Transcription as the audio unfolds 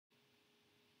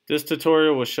This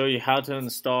tutorial will show you how to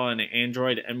install an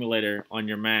Android emulator on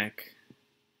your Mac.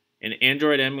 An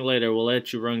Android emulator will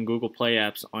let you run Google Play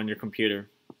apps on your computer.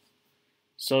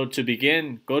 So to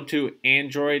begin, go to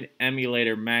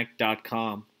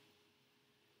androidemulatormac.com.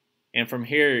 And from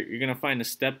here, you're going to find a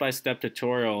step-by-step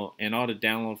tutorial and all the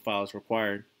download files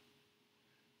required.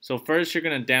 So first, you're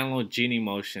going to download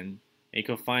Genymotion. And you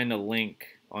can find a link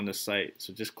on the site.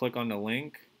 So just click on the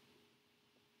link.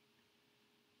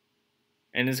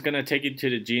 And it's going to take you to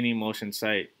the Genymotion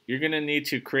site. You're going to need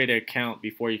to create an account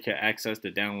before you can access the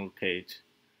download page.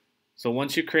 So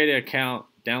once you create an account,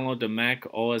 download the Mac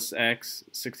OS X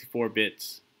 64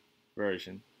 bits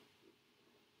version.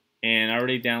 And I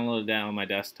already downloaded that on my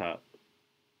desktop.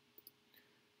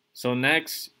 So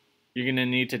next, you're going to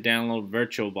need to download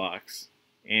VirtualBox.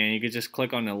 And you can just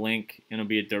click on the link and it'll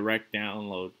be a direct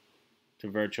download to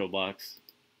VirtualBox.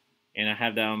 And I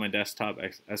have that on my desktop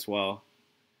as well.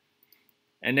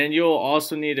 And then you'll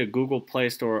also need a Google Play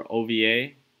Store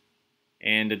OVA.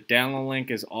 And the download link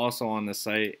is also on the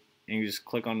site. And you just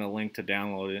click on the link to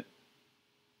download it.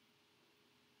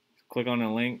 Click on the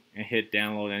link and hit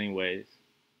download anyways.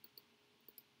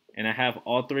 And I have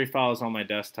all three files on my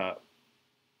desktop.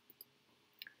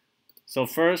 So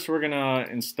first we're going to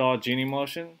install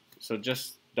Genymotion. So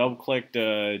just double click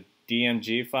the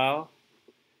DMG file.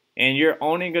 And you're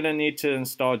only going to need to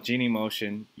install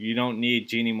Genymotion. You don't need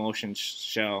Genymotion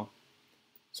shell.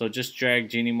 So just drag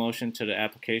Genymotion to the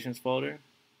applications folder.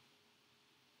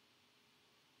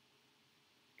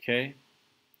 Okay.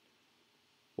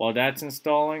 While that's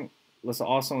installing, let's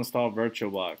also install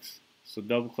VirtualBox. So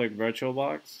double click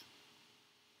VirtualBox.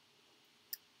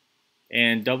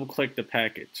 And double click the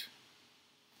package.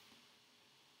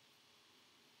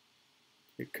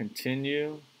 Hit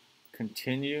continue.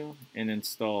 Continue and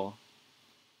install.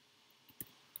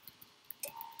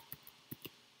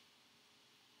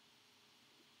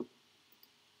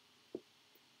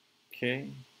 Okay,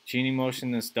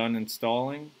 Genymotion is done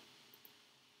installing.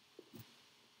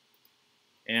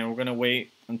 And we're going to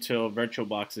wait until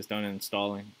VirtualBox is done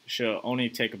installing. It should only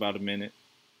take about a minute.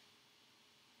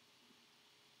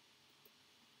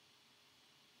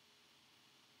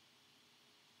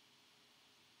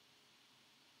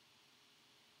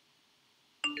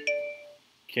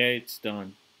 Okay, it's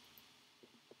done.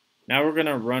 Now we're going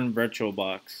to run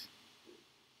VirtualBox.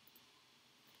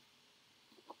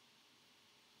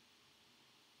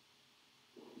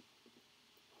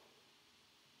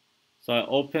 So I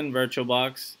open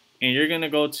VirtualBox, and you're going to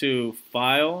go to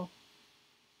File,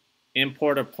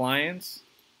 Import Appliance,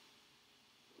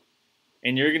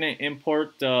 and you're going to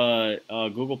import the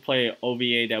Google Play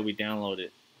OVA that we downloaded.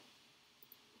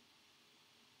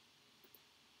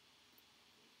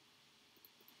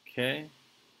 Okay,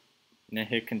 and then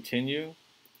hit continue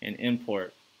and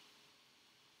import.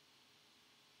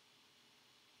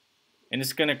 And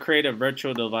it's going to create a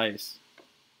virtual device.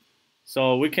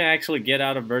 So we can actually get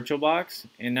out of VirtualBox,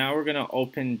 and now we're going to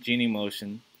open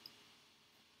Genymotion.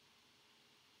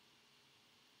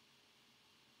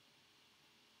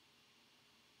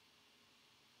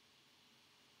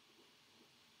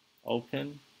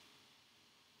 Open.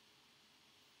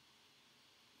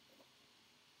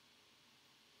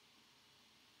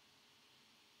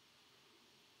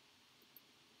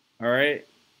 Alright,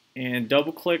 and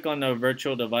double click on the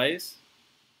virtual device,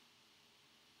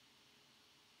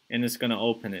 and it's going to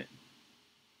open it.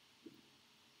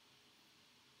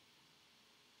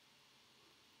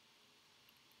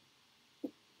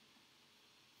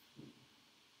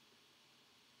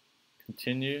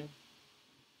 Continue.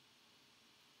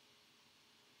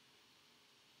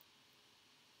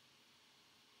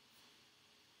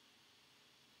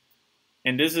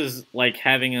 And this is like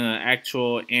having an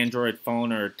actual Android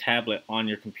phone or tablet on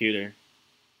your computer.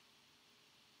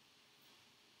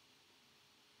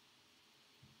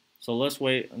 So let's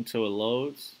wait until it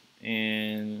loads,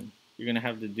 and you're going to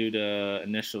have to do the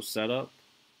initial setup.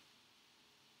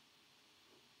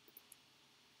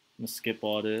 I'm going to skip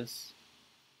all this.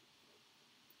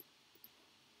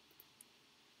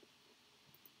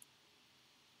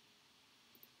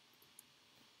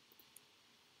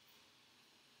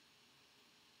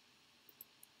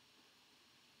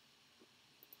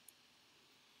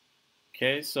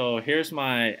 Okay, so here's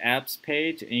my apps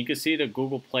page, and you can see the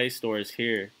Google Play Store is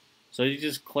here. So you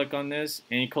just click on this,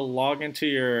 and you could log into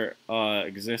your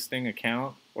existing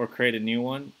account or create a new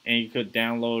one, and you could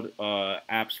download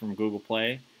apps from Google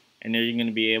Play, and then you're going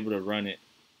to be able to run it.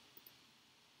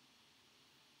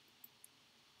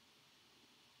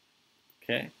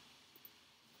 Okay,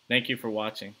 thank you for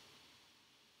watching.